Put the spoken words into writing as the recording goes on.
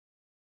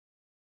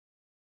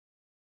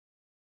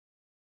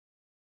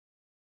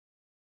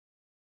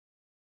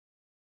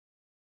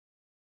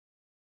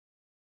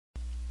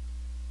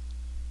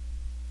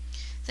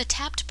The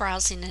tabbed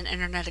browsing in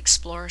Internet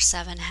Explorer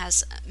 7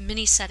 has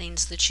many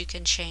settings that you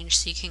can change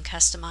so you can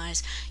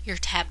customize your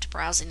tabbed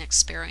browsing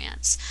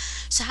experience.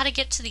 So how to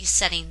get to these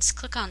settings,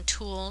 click on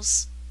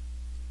Tools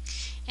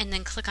and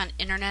then click on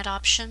Internet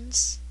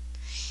Options,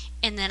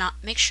 and then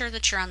make sure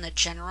that you're on the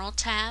General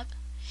tab,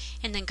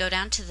 and then go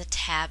down to the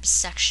Tabs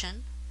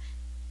section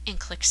and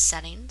click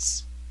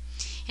Settings.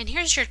 And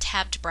here's your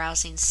tabbed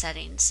browsing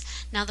settings.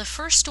 Now the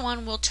first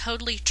one will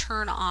totally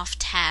turn off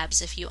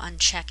tabs if you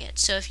uncheck it.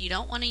 So if you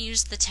don't want to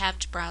use the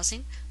tabbed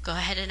browsing, go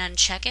ahead and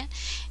uncheck it,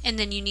 and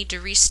then you need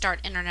to restart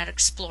Internet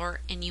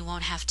Explorer and you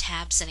won't have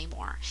tabs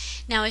anymore.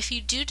 Now if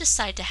you do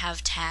decide to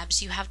have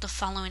tabs, you have the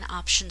following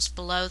options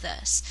below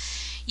this.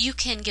 You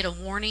can get a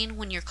warning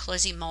when you're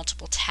closing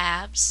multiple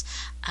tabs,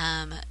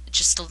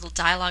 just a little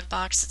dialog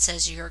box that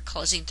says you're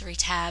closing 3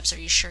 tabs. Are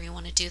you sure you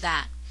want to do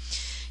that?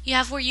 You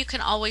have where you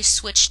can always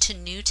switch to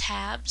new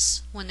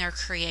tabs when they're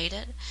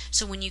created.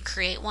 So when you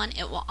create one,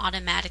 it will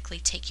automatically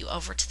take you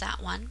over to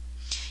that one.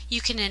 You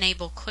can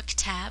enable quick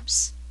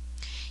tabs.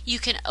 You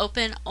can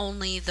open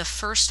only the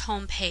first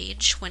home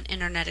page when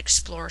Internet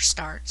Explorer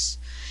starts.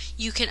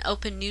 You can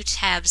open new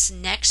tabs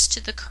next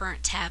to the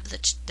current tab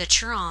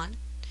that you're on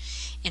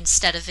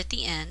instead of at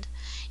the end.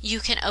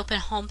 You can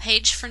open home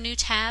page for new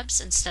tabs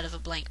instead of a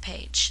blank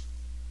page.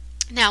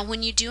 Now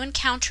when you do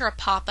encounter a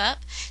pop-up,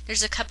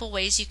 there's a couple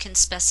ways you can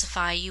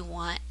specify you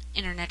want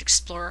Internet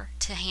Explorer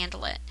to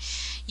handle it.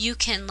 You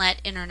can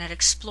let Internet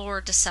Explorer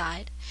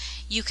decide.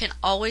 You can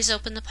always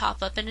open the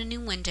pop-up in a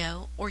new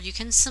window, or you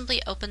can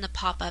simply open the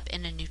pop-up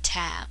in a new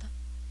tab.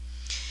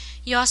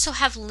 You also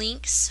have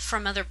links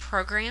from other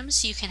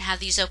programs. You can have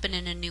these open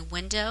in a new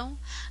window,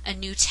 a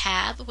new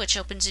tab which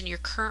opens in your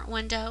current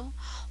window,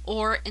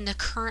 or in the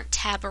current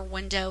tab or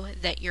window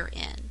that you're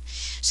in.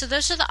 So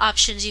those are the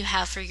options you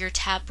have for your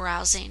tab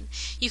browsing.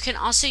 You can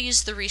also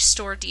use the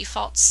Restore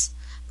Defaults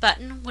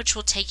button, which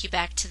will take you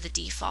back to the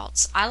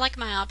defaults. I like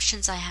my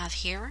options I have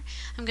here.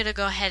 I'm going to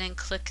go ahead and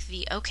click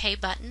the OK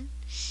button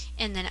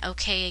and then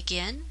OK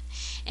again,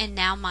 and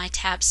now my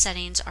tab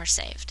settings are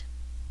saved.